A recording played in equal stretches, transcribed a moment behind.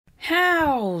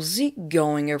How's it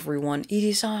going, everyone? It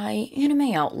is I,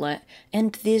 Anime Outlet,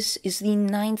 and this is the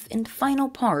 9th and final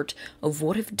part of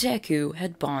What If Deku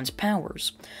Had Bond's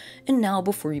Powers. And now,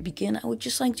 before we begin, I would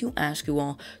just like to ask you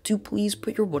all to please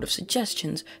put your what if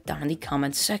suggestions down in the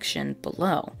comments section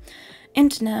below.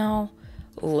 And now,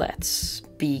 let's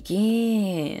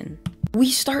begin. We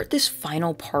start this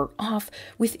final part off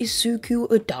with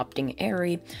Izuku adopting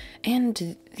Eri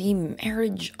and the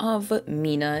marriage of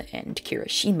Mina and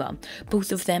Kirishima.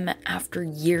 Both of them, after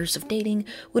years of dating,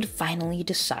 would finally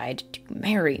decide to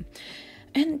marry.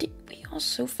 And we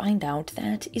also find out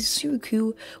that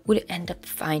Izuku would end up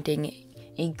finding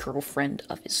a girlfriend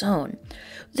of his own.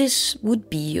 This would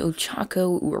be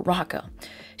Ochako Uraraka.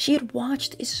 She had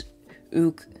watched Izuku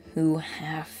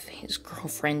have his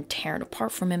girlfriend teared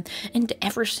apart from him, and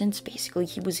ever since basically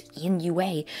he was in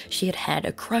UA, she had had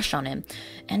a crush on him.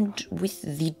 And with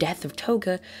the death of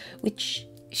Toga, which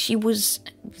she was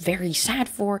very sad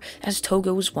for, as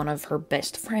Toga was one of her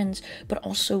best friends, but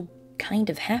also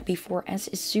kind of happy for, as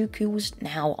Izuku was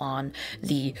now on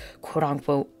the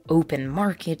quote-unquote open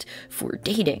market for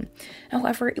dating.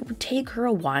 However, it would take her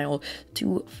a while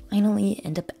to finally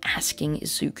end up asking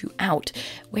Izuku out,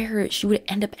 where she would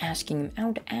end up asking him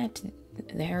out at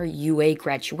their UA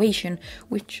graduation,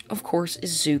 which of course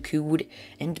Izuku would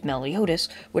and Meliodas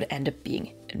would end up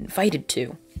being invited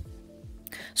to.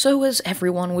 So as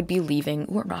everyone would be leaving,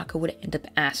 Uraraka would end up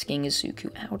asking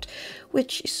Izuku out,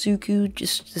 which Izuku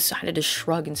just decided to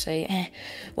shrug and say,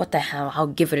 what the hell, I'll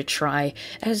give it a try,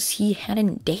 as he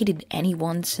hadn't dated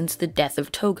anyone since the death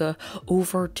of Toga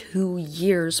over 2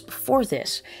 years before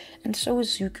this. And so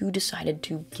Izuku decided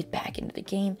to get back into the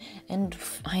game and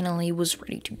finally was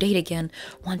ready to date again,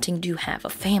 wanting to have a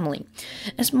family.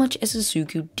 As much as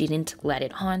Izuku didn't let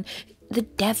it on, the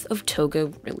death of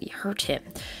Toga really hurt him,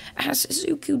 as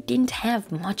Izuku didn't have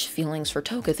much feelings for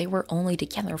Toga. They were only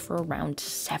together for around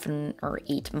 7 or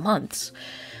 8 months.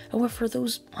 However,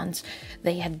 those months,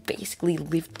 they had basically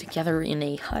lived together in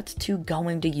a hut to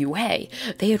going to UA.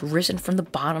 They had risen from the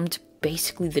bottom to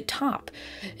basically the top,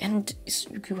 and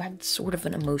Izuku had sort of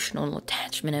an emotional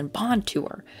attachment and bond to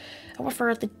her. However,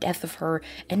 at the death of her,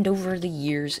 and over the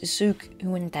years,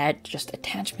 Izuku and that just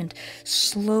attachment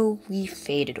slowly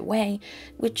faded away,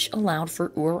 which allowed for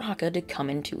Uraraka to come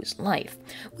into his life,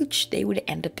 which they would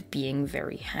end up being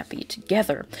very happy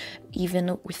together,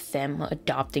 even with them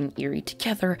adopting Eri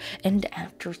together, and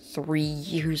after 3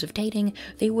 years of dating,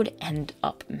 they would end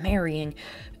up marrying,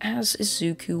 as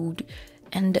Izuku would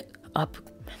end up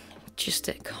just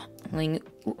calling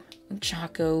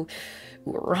Ochako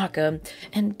Uraraka,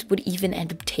 and would even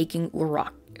end up taking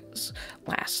Uraraka's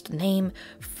last name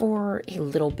for a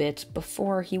little bit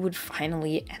before he would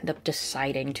finally end up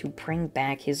deciding to bring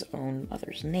back his own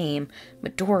mother's name,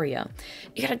 Midoriya.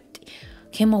 It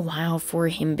came a while for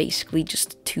him basically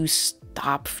just to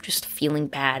stop just feeling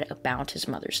bad about his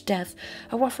mother's death.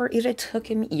 However, it took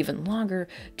him even longer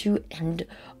to end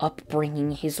up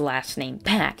bringing his last name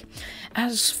back,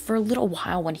 as for a little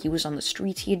while when he was on the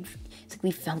streets, he had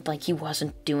basically felt like he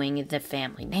wasn't doing the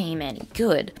family name any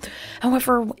good.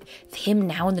 However, him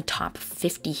now in the top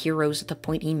 50 heroes at the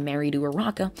point he married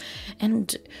Uraraka,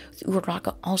 and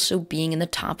Uraraka also being in the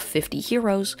top 50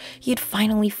 heroes, he had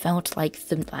finally felt like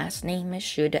the last name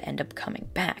should end up coming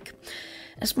back.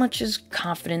 As much as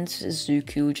confidence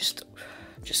Izuku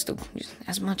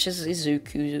as much as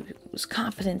Izuku was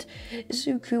confident,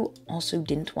 Izuku also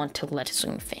didn't want to let his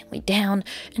own family down,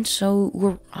 and so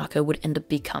Uraraka would end up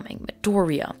becoming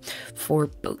Midoriya for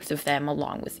both of them,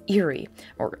 along with Eri.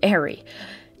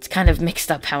 It's kind of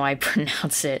mixed up how I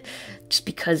pronounce it, just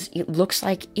because it looks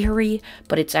like Eri,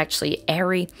 but it's actually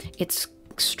Eri. It's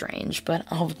strange, but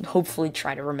I'll hopefully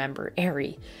try to remember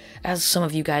Eri, as some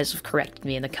of you guys have corrected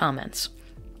me in the comments.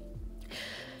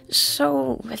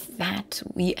 So, with that,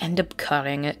 we end up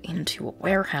cutting into a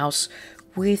warehouse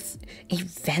with a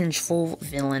vengeful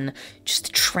villain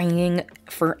just training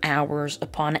for hours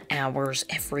upon hours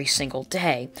every single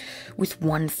day, with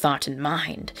one thought in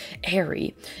mind,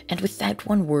 Eri. And with that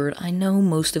one word, I know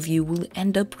most of you will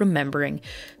end up remembering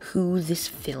who this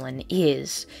villain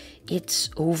is. It's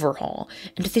Overhaul,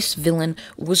 and this villain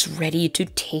was ready to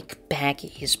take back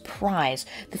his prize,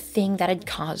 the thing that had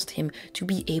caused him to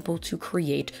be able to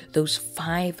create those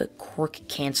 5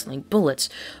 quirk-canceling bullets.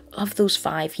 Of those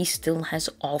 5, he still has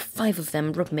all 5 of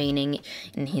them remaining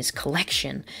in his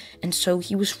collection, and so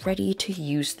he was ready to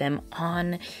use them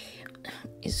on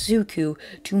Izuku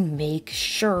to make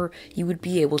sure he would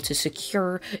be able to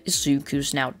secure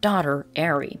Izuku's now daughter,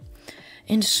 Eri.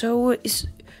 And so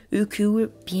Uku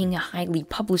being highly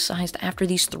publicized after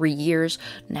these 3 years,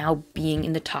 now being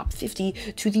in the top 50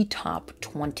 to the top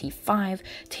 25,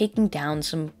 taking down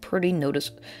some pretty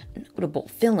notable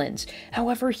villains.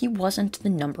 However, he wasn't the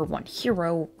number one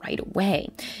hero right away.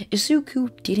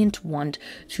 Izuku didn't want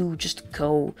to just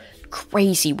go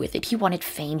crazy with it. He wanted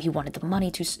fame, he wanted the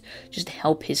money to just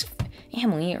help his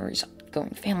family, or his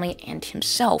going family, and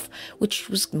himself, which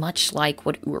was much like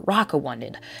what Uraraka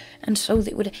wanted. And so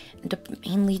they would end up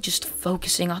mainly just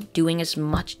focusing on doing as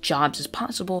much jobs as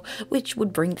possible, which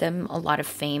would bring them a lot of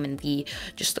fame in the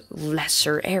just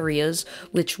lesser areas,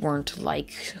 which weren't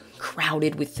like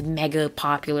crowded with mega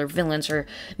popular villains or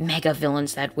mega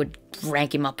villains that would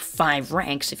rank him up 5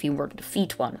 ranks if he were to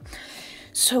defeat one.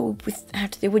 So with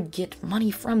that, they would get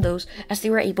money from those, as they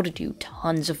were able to do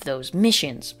tons of those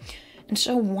missions. And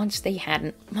so once they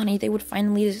had money, they would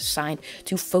finally decide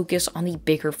to focus on the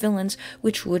bigger villains,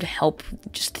 which would help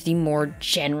just the more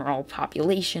general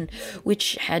population,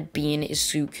 which had been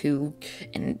Izuku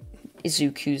and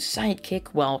Izuku's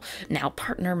sidekick, well, now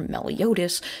partner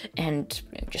Meliodas, and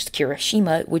just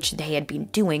Kirishima, which they had been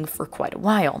doing for quite a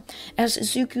while, as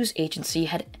Izuku's agency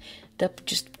had ended up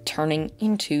just turning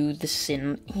into the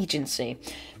Sin Agency,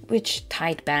 which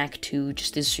tied back to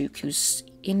just Izuku's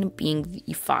in being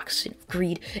the Fox Sin of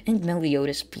Greed, and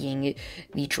Meliodas being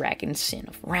the Dragon Sin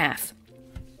of Wrath.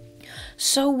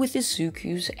 So with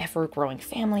Izuku's ever-growing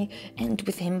family, and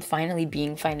with him finally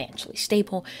being financially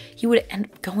stable, he would end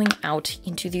up going out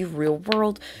into the real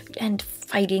world and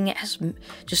fighting as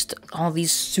just all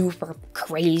these super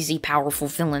crazy powerful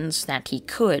villains that he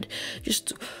could,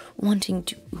 just wanting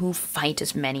to fight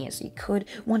as many as he could,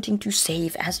 wanting to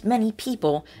save as many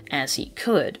people as he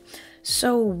could.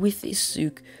 So with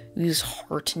Izuku's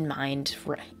heart and mind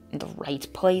in the right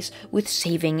place, with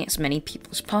saving as many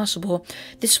people as possible,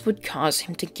 this would cause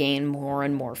him to gain more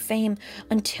and more fame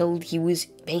until he was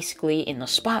basically in the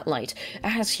spotlight,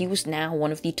 as he was now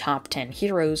one of the top 10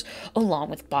 heroes, along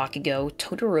with Bakugo,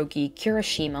 Todoroki,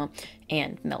 Kirishima,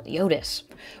 and Meliodas.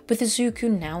 With Izuku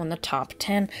now in the top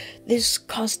 10, this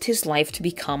caused his life to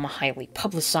become highly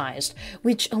publicized,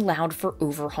 which allowed for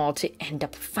Overhaul to end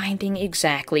up finding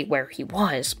exactly where he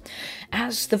was,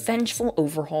 as the vengeful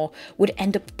Overhaul would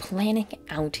end up planning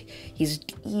out his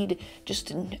deed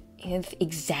just in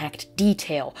exact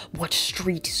detail, what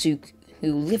street Izuku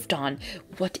lived on,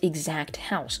 what exact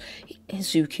house,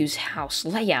 Izuku's house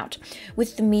layout,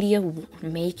 with the media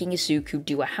making Izuku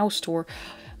do a house tour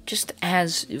just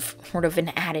as sort of an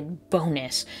added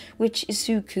bonus, which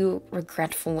Izuku,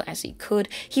 regretful as he could,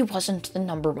 he wasn't the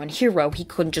number one hero. He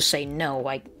couldn't just say, no,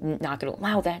 I'm not going to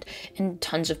allow that, and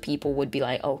tons of people would be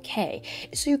like, okay,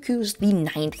 Izuku's the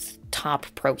 9th top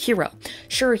pro hero.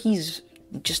 Sure, he's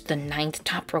just the 9th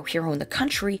top pro hero in the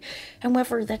country,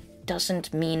 however, that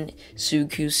doesn't mean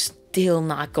Izuku's still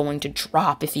not going to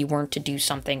drop if he weren't to do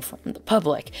something from the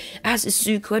public. As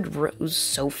Izuku had rose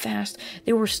so fast,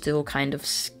 they were still kind of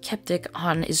skeptic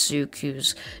on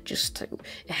Izuku's just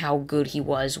how good he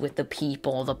was with the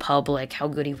people, the public, how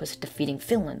good he was at defeating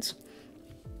villains.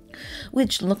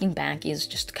 Which, looking back, is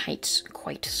just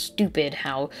quite stupid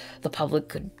how the public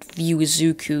could view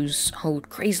Izuku so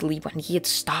crazily when he had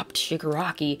stopped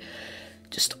Shigaraki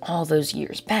just all those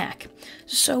years back.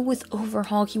 So with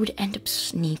Overhaul, he would end up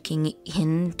sneaking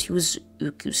into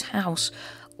Izuku's house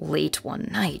late one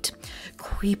night,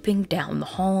 creeping down the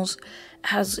halls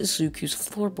as Izuku's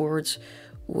floorboards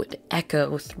would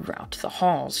echo throughout the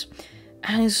halls,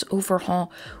 as Overhaul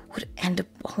would end up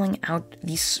pulling out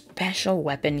the special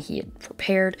weapon he had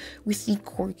prepared with the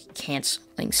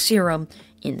quirk-canceling serum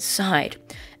inside.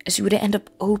 As he would end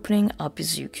up opening up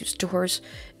Izuku's doors,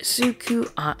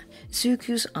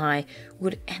 Izuku's eye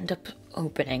would end up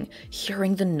opening,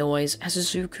 hearing the noise, as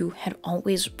Izuku had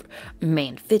always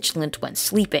remained vigilant when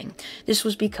sleeping. This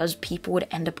was because people would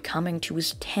end up coming to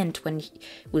his tent when he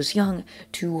was young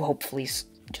to hopefully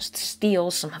just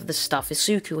steal some of the stuff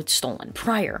Izuku had stolen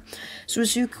prior. So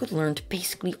Izuku had learned to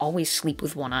basically always sleep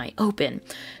with one eye open.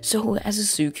 So as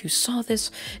Izuku saw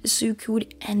this, Izuku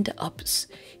would end up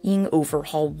seeing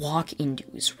Overhaul walk into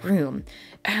his room.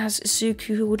 As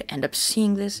Izuku would end up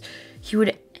seeing this, he would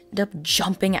end up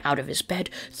jumping out of his bed,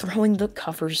 throwing the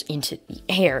covers into the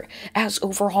air. As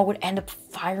Overhaul would end up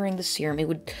firing the serum, it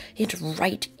would hit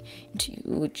right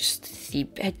into just the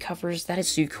bed covers that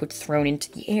Izuku had thrown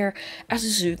into the air, as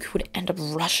Izuku would end up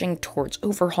rushing towards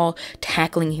Overhaul,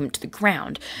 tackling him to the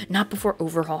ground, not before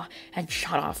Overhaul had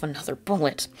shot off another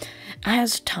bullet.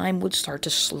 As time would start to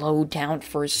slow down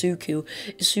for Izuku,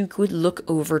 Izuku would look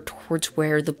over towards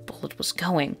where the bullet was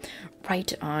going,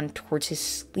 right on towards his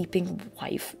sleeping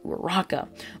wife, Uraraka,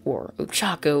 or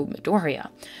Ochako Midoriya.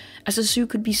 As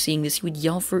Izuku would be seeing this, he would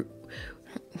yell for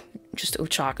just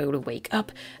Ochako to wake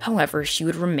up. However, she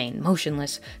would remain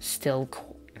motionless, still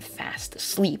fast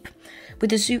asleep.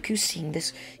 With Izuku seeing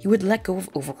this, he would let go of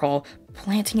Overhaul,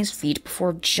 planting his feet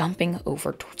before jumping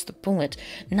over towards the bullet,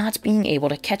 not being able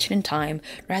to catch it in time,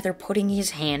 rather putting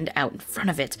his hand out in front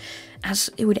of it. As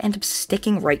it would end up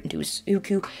sticking right into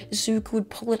Izuku, Izuku would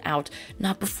pull it out,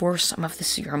 not before some of the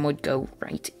serum would go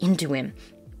right into him.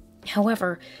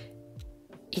 However,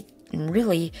 it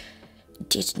really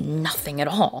did nothing at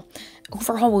all.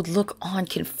 Overhaul would look on,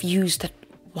 confused at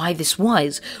why this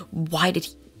was. Why did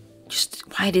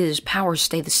his powers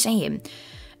stay the same?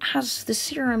 As the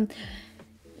serum,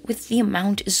 with the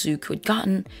amount Izuku had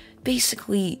gotten,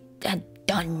 basically had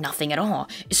done nothing at all.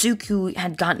 Izuku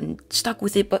had gotten stuck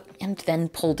with it, and then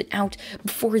pulled it out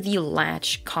before the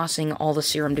latch, causing all the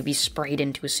serum to be sprayed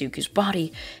into Izuku's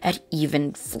body, had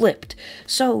even flipped,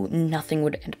 so nothing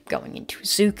would end up going into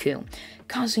Izuku,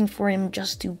 causing for him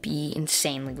just to be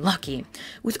insanely lucky.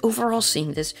 With Overhaul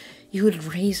seeing this, he would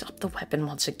raise up the weapon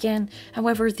once again.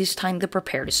 However, this time the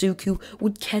prepared Izuku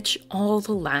would catch all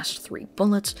the last 3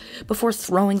 bullets before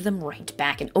throwing them right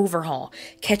back in Overhaul,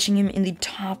 catching him in the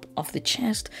top of the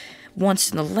chest,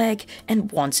 once in the leg,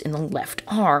 and once in the left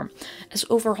arm. As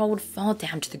Overhaul would fall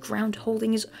down to the ground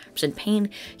holding his arms in pain,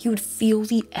 he would feel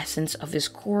the essence of his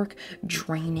quirk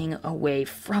draining away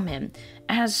from him,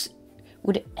 as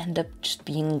would end up just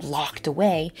being locked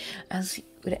away, as he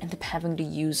would end up having to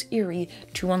use Eri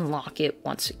to unlock it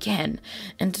once again.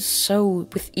 And so,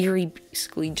 with Eri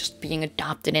basically just being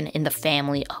adopted in the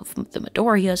family of the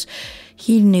Midoriyas,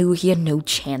 he knew he had no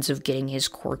chance of getting his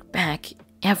quirk back,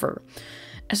 ever.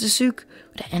 As Izuku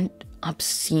would end up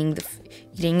seeing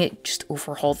it just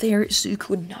Overhaul there, Izuku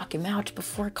would knock him out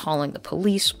before calling the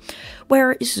police,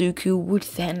 where Izuku would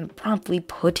then promptly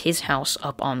put his house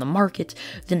up on the market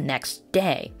the next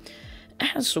day.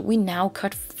 As we now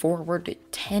cut forward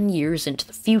 10 years into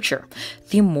the future,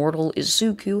 the immortal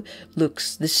Izuku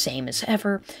looks the same as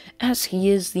ever, as he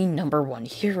is the #1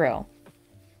 hero.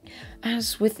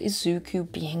 As with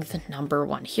Izuku being the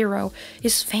 #1 hero,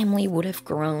 his family would have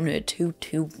grown to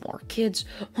 2 more kids,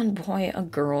 1 boy, a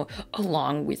girl,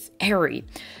 along with Eri.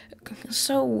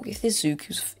 So, with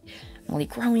Izuku's family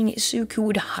growing, Izuku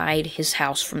would hide his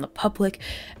house from the public,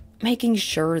 making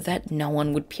sure that no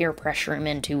one would peer pressure him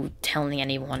into telling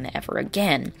anyone ever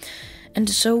again. And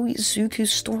so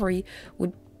Izuku's story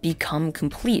would become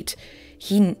complete.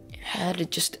 He had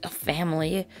just a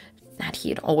family that he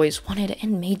had always wanted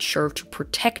and made sure to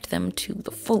protect them to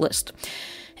the fullest.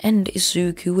 And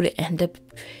Izuku would end up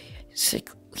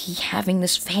having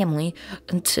this family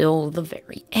until the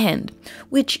very end,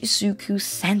 which Izuku,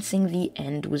 sensing the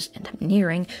end was end up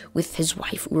nearing with his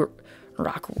wife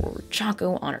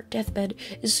Ochako on her deathbed,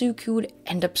 Izuku would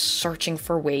end up searching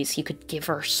for ways he could give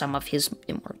her some of his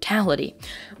immortality,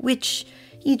 which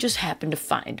he just happened to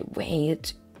find a way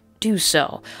to do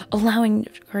so, allowing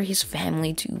for his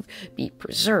family to be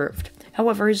preserved.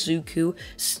 However, Izuku,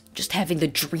 just having the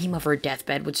dream of her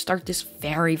deathbed, would start this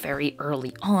very, very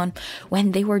early on,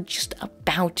 when they were just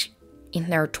about in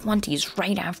their 20s,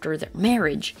 right after their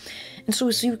marriage. And so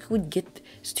Izuku would get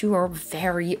this to her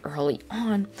very early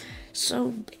on, so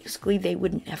basically they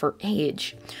would never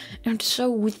age. And so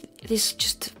with this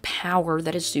just power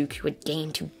that Izuku had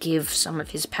gained to give some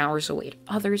of his powers away to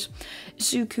others,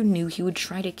 Izuku knew he would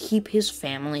try to keep his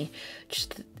family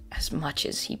just as much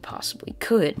as he possibly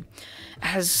could.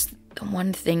 As the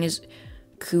one thing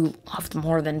Izuku loved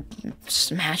more than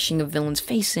smashing a villain's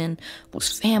face in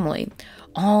was family.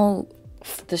 All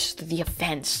the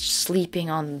offense, sleeping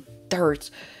on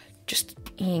dirt,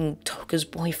 just being Toka's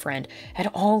boyfriend, had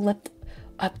all led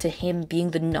up to him being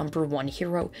the #1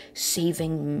 hero,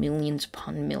 saving millions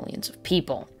upon millions of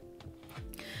people.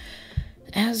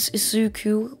 As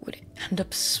Izuku would end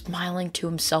up smiling to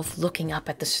himself, looking up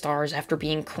at the stars after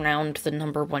being crowned the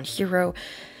 #1 hero,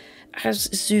 as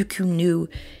Izuku knew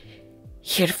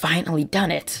he had finally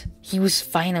done it. He was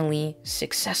finally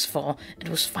successful, and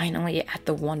was finally at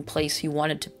the one place he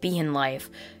wanted to be in life,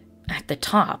 at the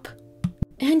top.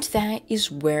 And that is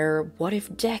where What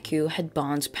If Deku Had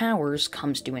Bond's Powers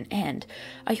comes to an end.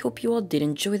 I hope you all did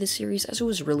enjoy the series, as it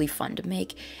was really fun to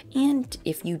make, and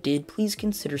if you did, please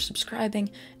consider subscribing,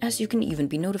 as you can even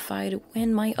be notified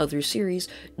when my other series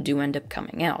do end up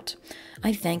coming out.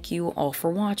 I thank you all for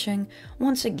watching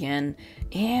once again,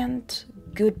 and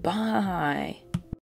goodbye.